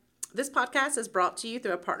This podcast is brought to you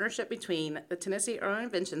through a partnership between the Tennessee Early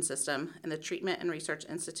Intervention System and the Treatment and Research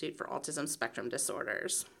Institute for Autism Spectrum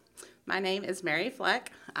Disorders. My name is Mary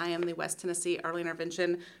Fleck. I am the West Tennessee Early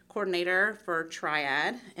Intervention Coordinator for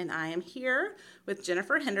TRIAD, and I am here with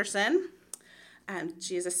Jennifer Henderson.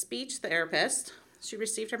 She is a speech therapist. She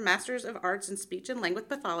received her Master's of Arts in Speech and Language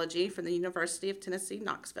Pathology from the University of Tennessee,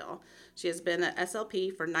 Knoxville. She has been at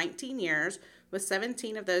SLP for 19 years, with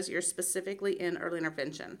 17 of those years specifically in early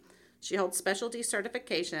intervention. She holds specialty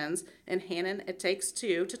certifications in Hannon It Takes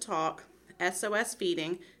Two to Talk, SOS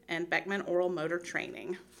Feeding, and Beckman Oral Motor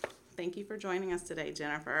Training. Thank you for joining us today,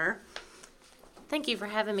 Jennifer. Thank you for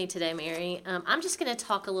having me today, Mary. I'm just going to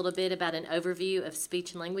talk a little bit about an overview of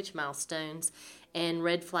speech and language milestones and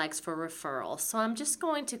red flags for referral. So I'm just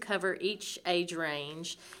going to cover each age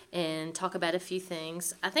range and talk about a few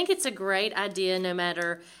things. I think it's a great idea, no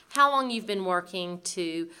matter how long you've been working,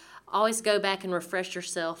 to always go back and refresh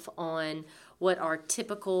yourself on what are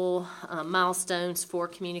typical milestones for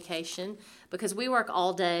communication, because we work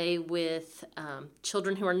all day with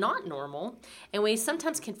children who are not normal, and we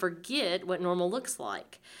sometimes can forget what normal looks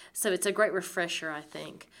like. So it's a great refresher, I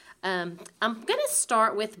think. I'm going to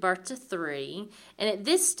start with birth to 3, and at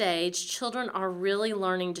this stage, children are really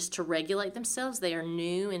learning just to regulate themselves. They are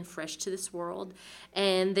new and fresh to this world,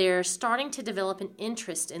 and they're starting to develop an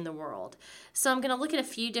interest in the world. So I'm going to look at a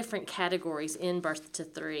few different categories in birth to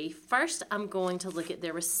 3. First, I'm going to look at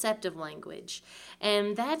their receptive language,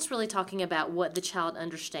 and that's really talking about what the child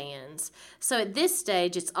understands. So at this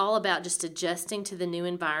stage, it's all about just adjusting to the new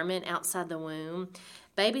environment outside the womb.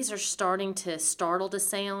 Babies are starting to startle to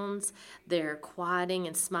sounds. They're quieting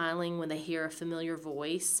and smiling when they hear a familiar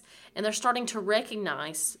voice, and they're starting to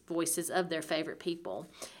recognize voices of their favorite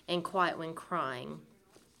people and quiet when crying.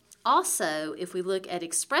 Also, if we look at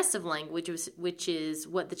expressive language, which is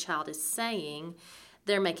what the child is saying,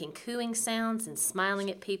 they're making cooing sounds and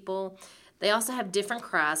smiling at people. They also have different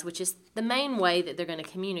cries, which is the main way that they're going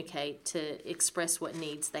to communicate to express what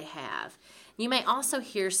needs they have. You may also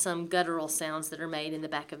hear some guttural sounds that are made in the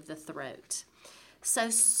back of the throat.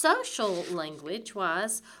 So social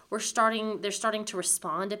language-wise, they're starting to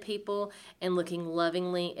respond to people and looking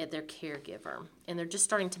lovingly at their caregiver. And they're just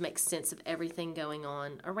starting to make sense of everything going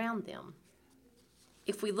on around them.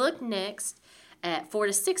 If we look next at 4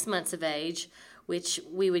 to 6 months of age, which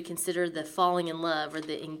we would consider the falling in love or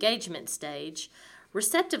the engagement stage,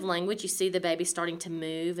 receptive language, you see the baby starting to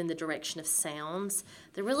move in the direction of sounds.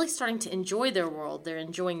 They're really starting to enjoy their world. They're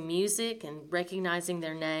enjoying music and recognizing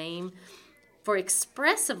their name. For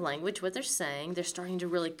expressive language, what they're saying, they're starting to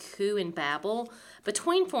really coo and babble.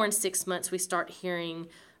 Between 4 and 6 months, we start hearing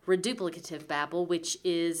reduplicative babble, which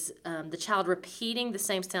is the child repeating the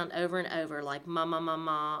same sound over and over, like ma, ma, ma,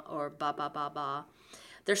 ma, or ba, ba, ba, ba.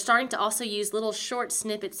 They're starting to also use little short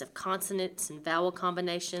snippets of consonants and vowel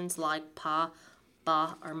combinations like pa,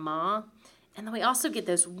 ba, or ma. And then we also get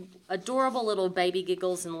those adorable little baby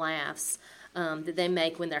giggles and laughs that they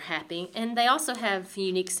make when they're happy. And they also have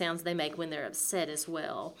unique sounds they make when they're upset as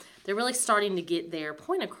well. They're really starting to get their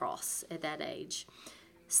point across at that age.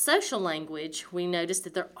 Social language, we notice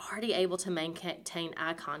that they're already able to maintain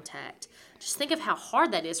eye contact. Just think of how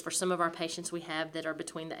hard that is for some of our patients we have that are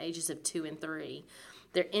between the ages of 2 and 3.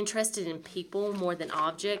 They're interested in people more than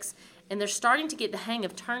objects, and they're starting to get the hang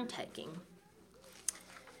of turn-taking.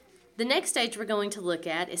 The next stage we're going to look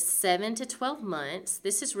at is 7 to 12 months.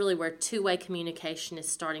 This is really where two-way communication is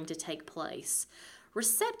starting to take place.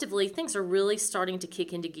 Receptively, things are really starting to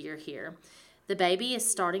kick into gear here. The baby is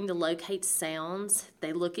starting to locate sounds.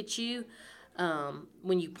 They look at you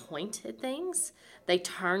when you point at things. They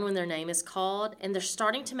turn when their name is called, and they're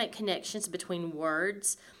starting to make connections between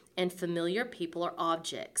words and familiar people or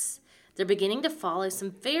objects. They're beginning to follow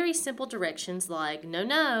some very simple directions like no,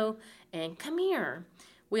 no, and come here.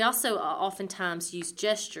 We also oftentimes use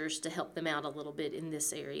gestures to help them out a little bit in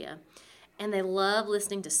this area. And they love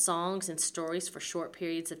listening to songs and stories for short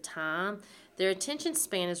periods of time. Their attention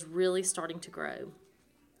span is really starting to grow.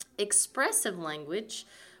 Expressive language,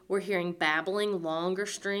 we're hearing babbling, longer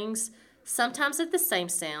strings, sometimes at the same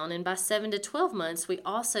sound, and by 7 to 12 months, we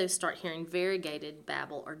also start hearing variegated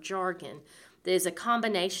babble or jargon. There's a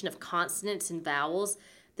combination of consonants and vowels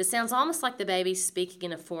that sounds almost like the baby speaking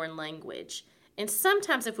in a foreign language. And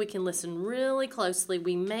sometimes if we can listen really closely,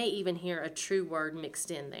 we may even hear a true word mixed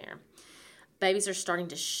in there. Babies are starting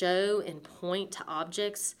to show and point to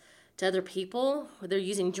objects, to other people. They're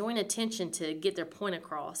using joint attention to get their point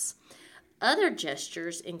across. Other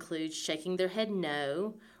gestures include shaking their head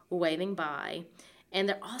no, or waving by, and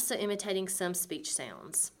they're also imitating some speech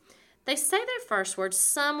sounds. They say their first words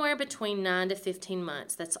somewhere between 9 to 15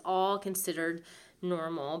 months. That's all considered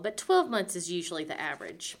normal, but 12 months is usually the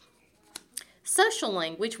average. Social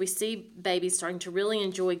language, we see babies starting to really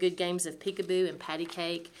enjoy good games of peekaboo and patty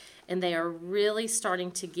cake, and they are really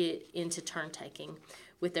starting to get into turn taking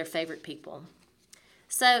with their favorite people.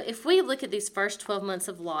 So if we look at these first 12 months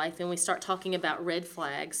of life and we start talking about red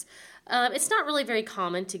flags, it's not really very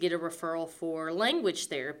common to get a referral for language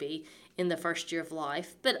therapy in the first year of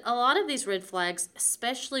life, but a lot of these red flags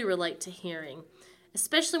especially relate to hearing,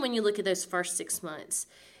 especially when you look at those first 6 months.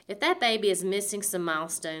 If that baby is missing some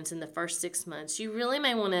milestones in the first 6 months, you really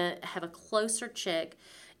may want to have a closer check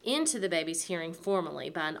into the baby's hearing formally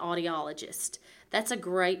by an audiologist. That's a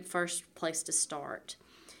great first place to start.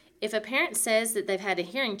 If a parent says that they've had a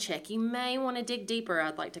hearing check, you may want to dig deeper,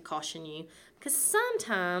 I'd like to caution you, because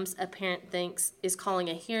sometimes a parent is calling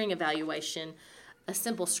a hearing evaluation a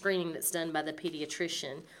simple screening that's done by the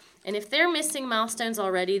pediatrician. And if they're missing milestones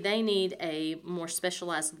already, they need a more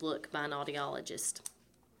specialized look by an audiologist.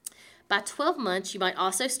 By 12 months, you might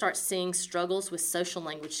also start seeing struggles with social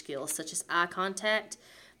language skills, such as eye contact,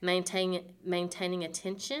 maintaining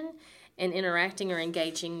attention, and interacting or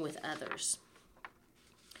engaging with others.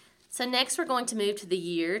 So next, we're going to move to the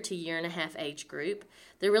year to year and a half age group.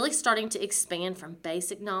 They're really starting to expand from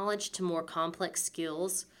basic knowledge to more complex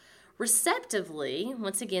skills. Receptively,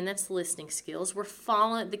 once again, that's listening skills.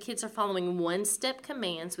 The kids are following one-step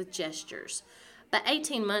commands with gestures. By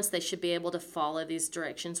 18 months, they should be able to follow these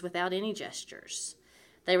directions without any gestures.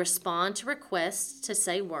 They respond to requests to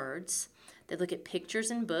say words. They look at pictures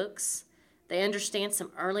and books. They understand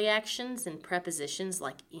some early actions and prepositions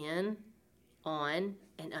like in, on,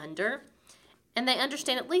 and under. And they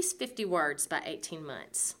understand at least 50 words by 18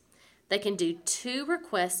 months. They can do 2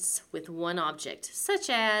 requests with 1 object, such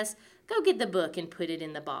as, go get the book and put it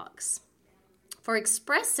in the box. For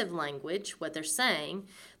expressive language, what they're saying,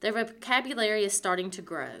 their vocabulary is starting to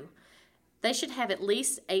grow. They should have at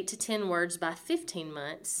least 8 to 10 words by 15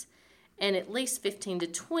 months and at least 15 to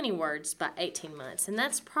 20 words by 18 months. And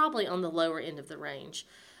that's probably on the lower end of the range.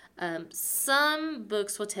 Some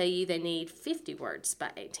books will tell you they need 50 words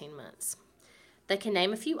by 18 months. They can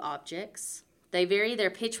name a few objects. They vary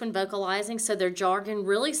their pitch when vocalizing, so their jargon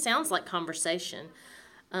really sounds like conversation.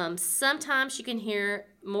 Sometimes you can hear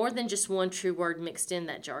more than just 1 true word mixed in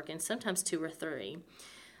that jargon, sometimes 2 or 3.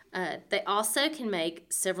 They also can make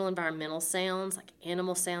several environmental sounds, like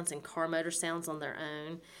animal sounds and car motor sounds on their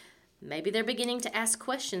own. Maybe they're beginning to ask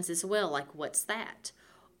questions as well, like, what's that?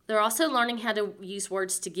 They're also learning how to use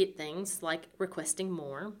words to get things, like requesting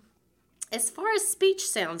more. As far as speech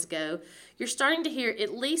sounds go, you're starting to hear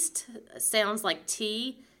at least sounds like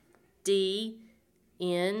T, D,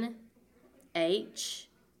 N, H,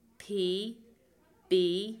 P,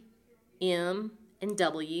 B, M, and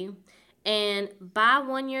W. And by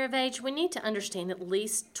 1 year of age, we need to understand at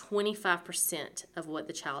least 25% of what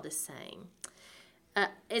the child is saying.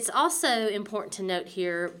 It's also important to note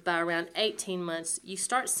here, by around 18 months, you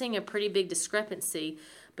start seeing a pretty big discrepancy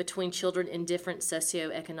between children in different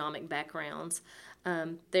socioeconomic backgrounds.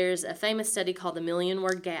 There's a famous study called the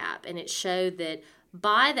Million-Word Gap, and it showed that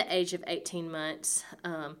by the age of 18 months,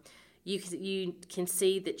 you can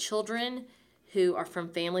see that children who are from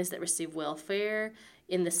families that receive welfare,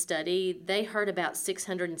 in the study, they heard about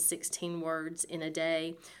 616 words in a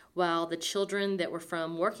day, while the children that were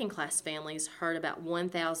from working class families heard about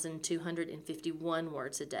 1,251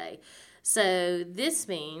 words a day. So this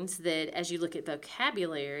means that as you look at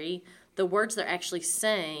vocabulary, the words they're actually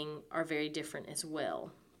saying are very different as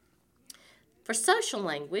well. For social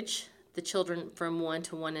language, the children from 1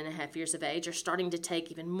 to 1.5 years of age are starting to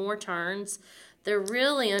take even more turns. They're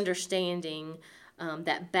really understanding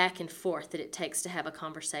that back and forth that it takes to have a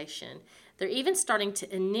conversation. They're even starting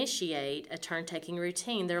to initiate a turn-taking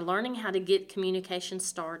routine. They're learning how to get communication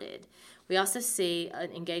started. We also see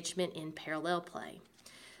an engagement in parallel play.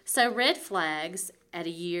 So red flags at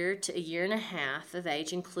 1 year to 1.5 years of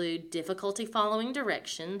age include difficulty following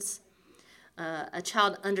directions, a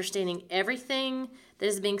child understanding everything that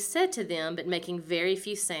is being said to them but making very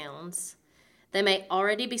few sounds. They may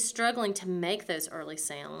already be struggling to make those early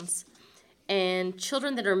sounds. And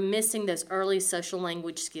children that are missing those early social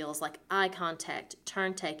language skills like eye contact,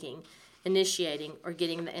 turn-taking, initiating, or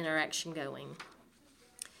getting the interaction going.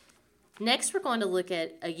 Next, we're going to look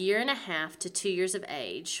at 1.5 years to 2 years of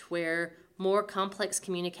age, where more complex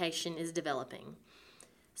communication is developing.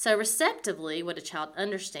 So receptively, what a child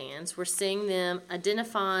understands, we're seeing them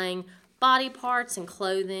identifying body parts and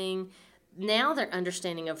clothing. Now they're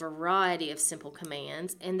understanding a variety of simple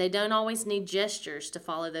commands, and they don't always need gestures to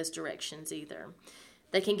follow those directions either.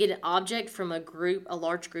 They can get an object from a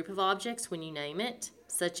large group of objects when you name it.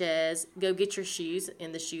 such as go get your shoes,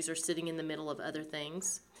 and the shoes are sitting in the middle of other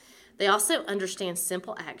things. They also understand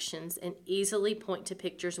simple actions and easily point to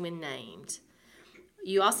pictures when named.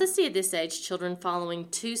 You also see at this age children following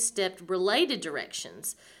two-step related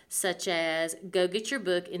directions, such as go get your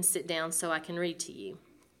book and sit down so I can read to you.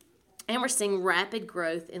 And we're seeing rapid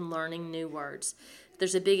growth in learning new words.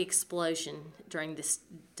 There's a big explosion during this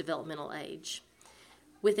developmental age.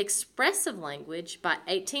 With expressive language, by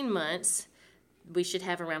 18 months, we should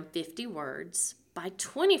have around 50 words. By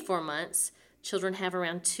 24 months, children have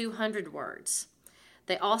around 200 words.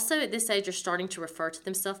 They also, at this age, are starting to refer to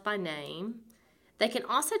themselves by name. They can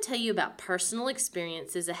also tell you about personal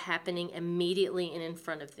experiences happening immediately and in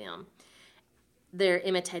front of them. They're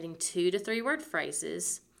imitating 2 to 3 word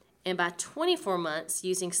phrases, and by 24 months,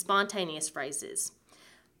 using spontaneous phrases.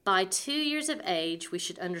 By 2 years of age, we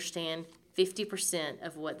should understand 50%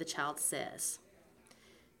 of what the child says.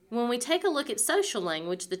 When we take a look at social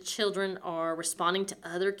language, the children are responding to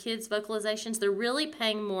other kids' vocalizations. They're really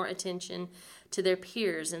paying more attention to their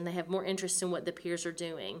peers, and they have more interest in what the peers are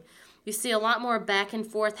doing. You see a lot more back and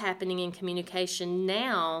forth happening in communication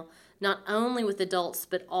now, not only with adults,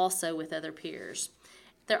 but also with other peers.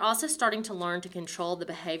 They're also starting to learn to control the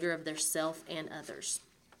behavior of their self and others.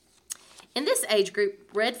 In this age group,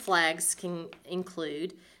 red flags can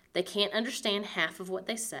include they can't understand half of what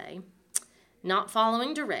they say, not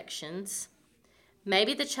following directions.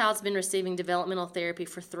 Maybe the child's been receiving developmental therapy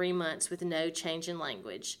for 3 months with no change in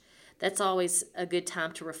language. That's always a good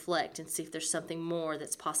time to reflect and see if there's something more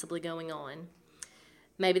that's possibly going on.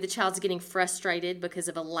 Maybe the child's getting frustrated because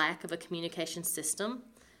of a lack of a communication system.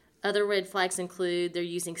 Other red flags include they're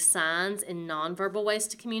using signs and nonverbal ways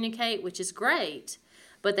to communicate, which is great,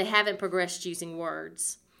 but they haven't progressed using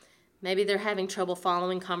words. Maybe they're having trouble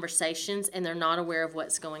following conversations and they're not aware of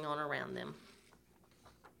what's going on around them.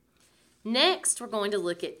 Next, we're going to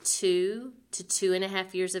look at 2 to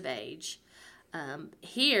 2.5 years of age.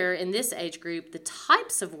 Here, in this age group, the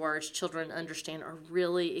types of words children understand are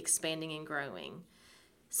really expanding and growing.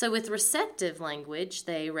 So with receptive language,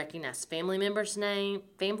 they recognize family member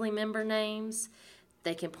names.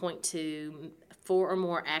 They can point to 4 or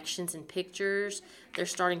more actions and pictures. They're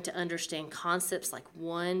starting to understand concepts like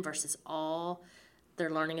one versus all. They're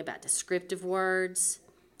learning about descriptive words.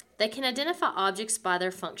 They can identify objects by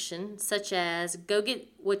their function, such as go get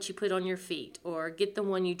what you put on your feet or get the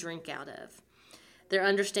one you drink out of. They're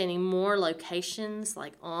understanding more locations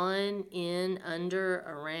like on, in, under,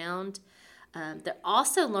 around. They're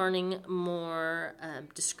also learning more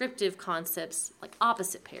descriptive concepts like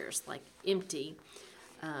opposite pairs, like empty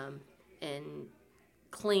and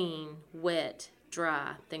clean, wet,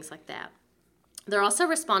 dry, things like that. They're also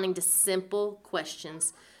responding to simple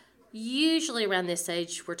questions. Usually around this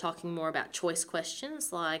age, we're talking more about choice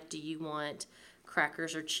questions like, do you want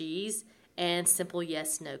crackers or cheese? And simple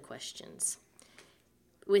yes-no questions.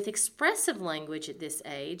 With expressive language at this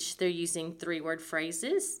age, they're using 3-word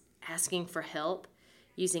phrases, asking for help,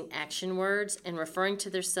 using action words, and referring to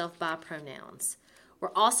themselves by pronouns.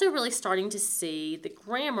 We're also really starting to see the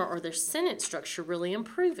grammar or their sentence structure really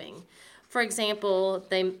improving. For example,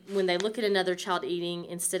 when they look at another child eating,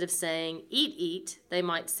 instead of saying eat, they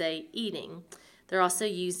might say eating. They're also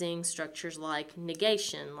using structures like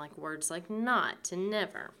negation, like words like not and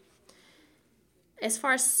never. As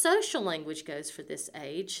far as social language goes for this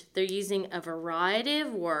age, they're using a variety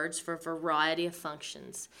of words for a variety of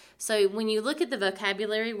functions. So when you look at the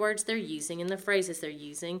vocabulary words they're using and the phrases they're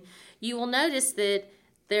using, you will notice that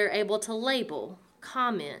they're able to label,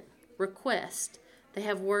 comment, request. They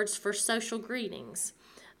have words for social greetings,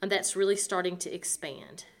 and that's really starting to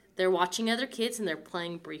expand. They're watching other kids and they're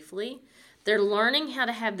playing briefly. They're learning how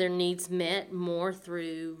to have their needs met more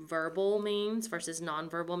through verbal means versus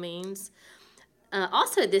nonverbal means.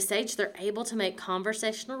 Also at this age, they're able to make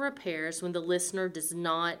conversational repairs when the listener does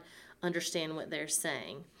not understand what they're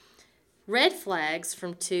saying. Red flags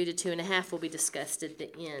from 2 to 2.5 will be discussed at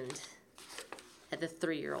the end, at the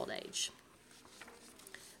 3-year-old age.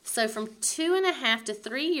 So from 2.5 to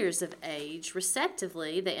 3 years of age,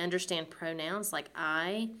 receptively, they understand pronouns like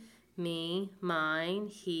I, me, mine,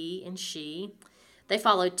 he, and she. They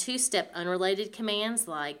follow 2-step unrelated commands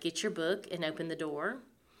like get your book and open the door.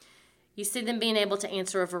 You see them being able to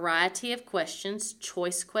answer a variety of questions,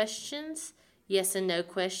 choice questions, yes and no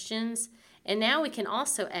questions, and now we can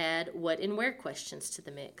also add what and where questions to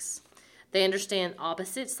the mix. They understand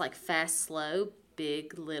opposites like fast, slow,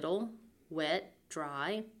 big, little, wet,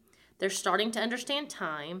 dry. They're starting to understand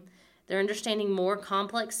time. They're understanding more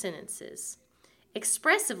complex sentences.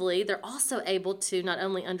 Expressively, they're also able to not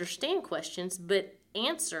only understand questions, but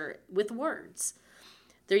answer with words.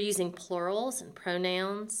 They're using plurals and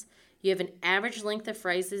pronouns. You have an average length of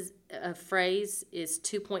phrase is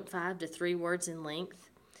 2.5 to 3 words in length.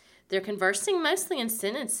 They're conversing mostly in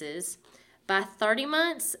sentences. By 30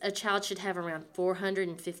 months, a child should have around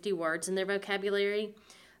 450 words in their vocabulary.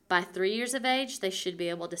 By 3 years of age, they should be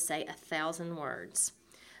able to say 1,000 words.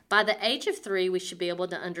 By the age of 3, we should be able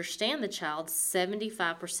to understand the child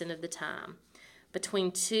 75% of the time. Between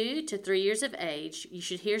 2 to 3 years of age, you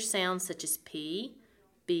should hear sounds such as P,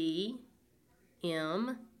 B,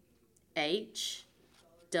 M, H,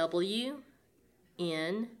 W,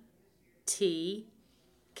 N, T,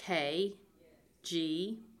 K,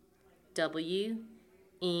 G, W,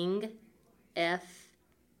 ing, F,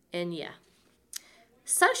 and yeah.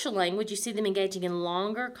 Social language, you see them engaging in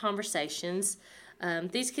longer conversations.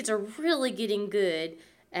 These kids are really getting good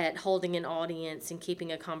at holding an audience and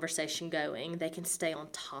keeping a conversation going. They can stay on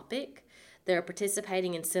topic. They're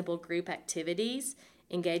participating in simple group activities,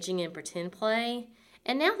 engaging in pretend play,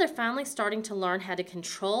 and now they're finally starting to learn how to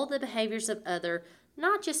control the behaviors of others,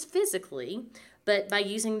 not just physically, but by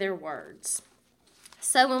using their words.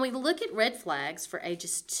 So when we look at red flags for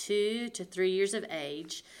ages 2 to 3 years of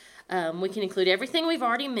age, we can include everything we've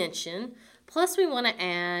already mentioned, plus we want to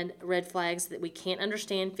add red flags that we can't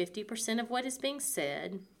understand 50% of what is being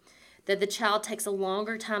said, that the child takes a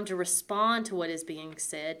longer time to respond to what is being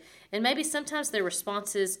said, and maybe sometimes their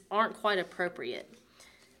responses aren't quite appropriate.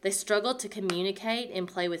 They struggle to communicate and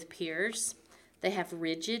play with peers. They have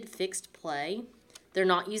rigid, fixed play. They're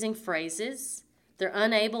not using phrases. They're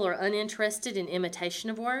unable or uninterested in imitation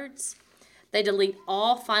of words. They delete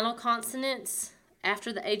all final consonants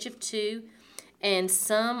after the age of 2 and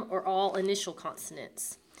some or all initial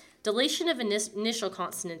consonants. Deletion of initial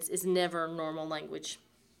consonants is never normal language.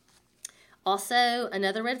 Also,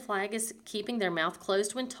 another red flag is keeping their mouth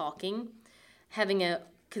closed when talking, having a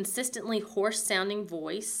consistently hoarse-sounding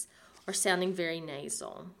voice, or sounding very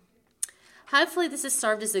nasal. Hopefully this has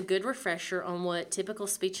served as a good refresher on what typical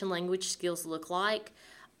speech and language skills look like.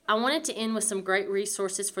 I wanted to end with some great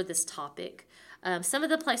resources for this topic. Some of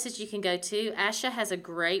the places you can go to, ASHA has a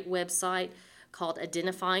great website called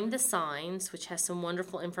Identifying the Signs, which has some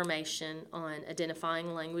wonderful information on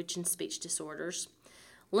identifying language and speech disorders.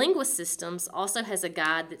 Linguist Systems also has a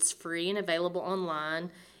guide that's free and available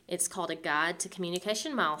online. It's called A Guide to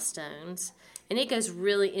Communication Milestones, and it goes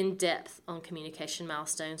really in depth on communication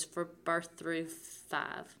milestones for birth through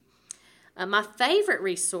 5. My favorite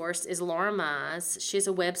resource is Laura Mize. She has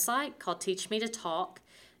a website called Teach Me to Talk.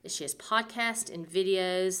 She has podcasts and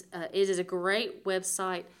videos. It is a great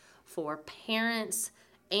website for parents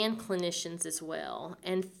and clinicians as well.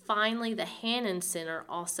 And finally, the Henderson Center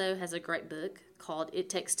also has a great book called It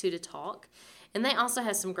Takes Two to Talk. And they also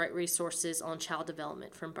have some great resources on child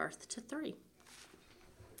development from birth to 3.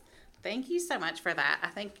 Thank you so much for that. I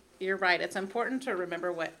think you're right. It's important to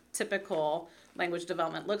remember what typical language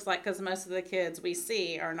development looks like, because most of the kids we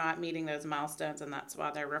see are not meeting those milestones, and that's why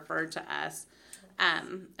they're referred to us.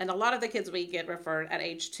 And a lot of the kids we get referred at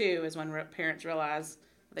age 2 is when parents realize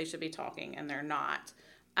they should be talking and they're not.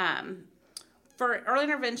 For early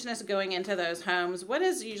interventionists going into those homes, what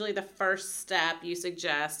is usually the first step you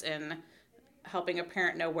suggest in helping a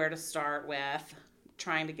parent know where to start with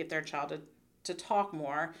trying to get their child to talk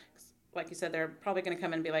more? Like you said, they're probably going to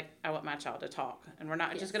come in and be like, I want my child to talk. And we're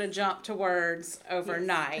not just going to jump to words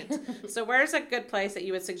overnight. Yes. So where's a good place that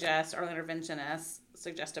you would suggest early interventionists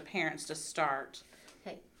suggest to parents to start?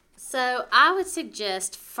 Okay. So I would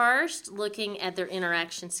suggest first looking at their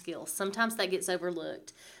interaction skills. Sometimes that gets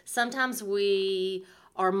overlooked. Sometimes we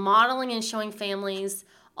are modeling and showing families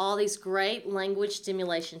all these great language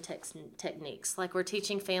stimulation techniques. Like we're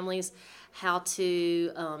teaching families how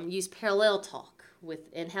to use parallel talk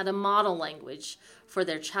and how to model language for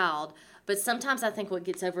their child. But sometimes I think what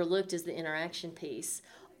gets overlooked is the interaction piece.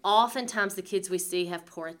 Oftentimes the kids we see have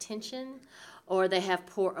poor attention, or they have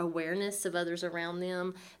poor awareness of others around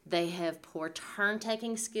them. They have poor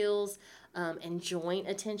turn-taking skills and joint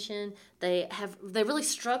attention. They really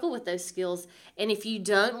struggle with those skills. And if you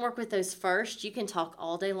don't work with those first, you can talk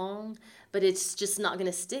all day long, but it's just not going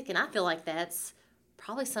to stick. And I feel like that's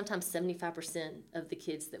probably sometimes 75% of the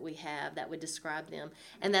kids that we have that would describe them.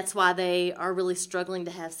 And that's why they are really struggling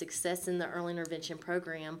to have success in the early intervention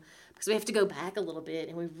program, because we have to go back a little bit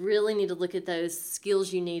and we really need to look at those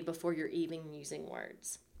skills you need before you're even using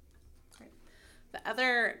words. The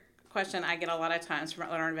other question I get a lot of times from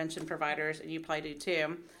early intervention providers, and you probably do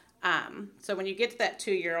too, so when you get to that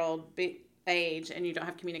 2-year-old age and you don't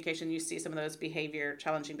have communication, you see some of those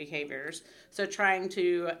challenging behaviors. So trying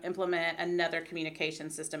to implement another communication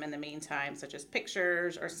system in the meantime, such as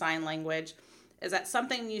pictures or sign language. Is that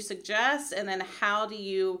something you suggest? And then how do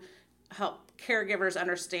you help caregivers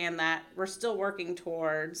understand that we're still working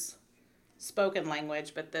towards spoken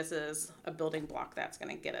language, but this is a building block that's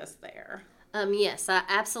going to get us there? Yes, I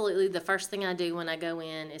absolutely. The first thing I do when I go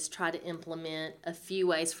in is try to implement a few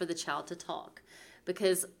ways for the child to talk,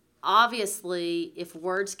 because obviously, if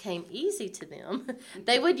words came easy to them,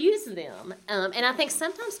 they would use them. And I think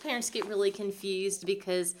sometimes parents get really confused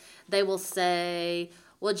because they will say,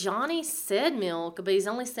 well, Johnny said milk, but he's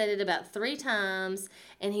only said it about 3 times,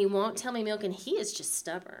 and he won't tell me milk, and he is just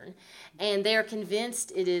stubborn. And they're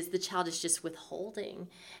convinced the child is just withholding.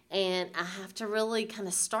 And I have to really kind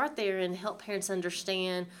of start there and help parents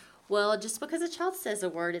understand, well, just because a child says a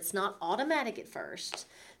word, it's not automatic at first.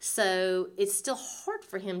 So it's still hard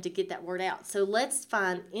for him to get that word out. So let's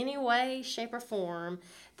find any way, shape, or form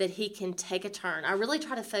that he can take a turn. I really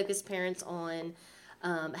try to focus parents on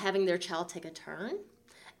having their child take a turn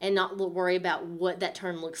and not worry about what that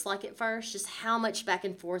turn looks like at first, just how much back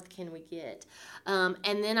and forth can we get. And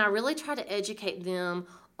then I really try to educate them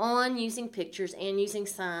on using pictures and using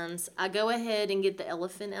signs. I go ahead and get the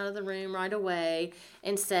elephant out of the room right away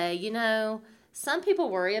and say, some people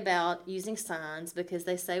worry about using signs because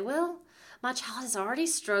they say, well, my child is already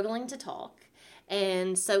struggling to talk.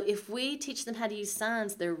 And so if we teach them how to use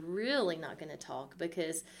signs, they're really not going to talk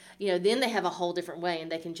because, then they have a whole different way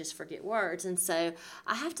and they can just forget words. And so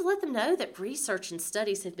I have to let them know that research and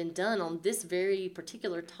studies have been done on this very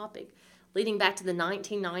particular topic leading back to the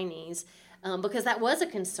 1990s because that was a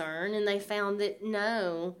concern. And they found that,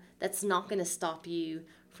 no, that's not going to stop you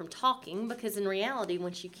from talking, because in reality,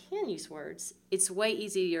 once you can use words, it's way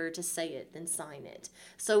easier to say it than sign it.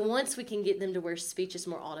 So once we can get them to where speech is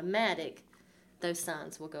more automatic, those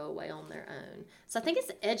signs will go away on their own. So I think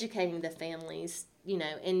it's educating the families,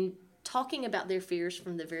 and talking about their fears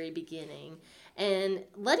from the very beginning, and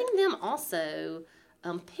letting them also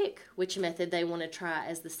pick which method they want to try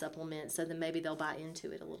as the supplement, so then maybe they'll buy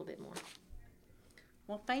into it a little bit more.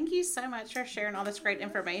 Well, thank you so much for sharing all this great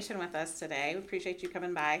information with us today. We appreciate you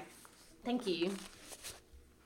coming by. Thank you.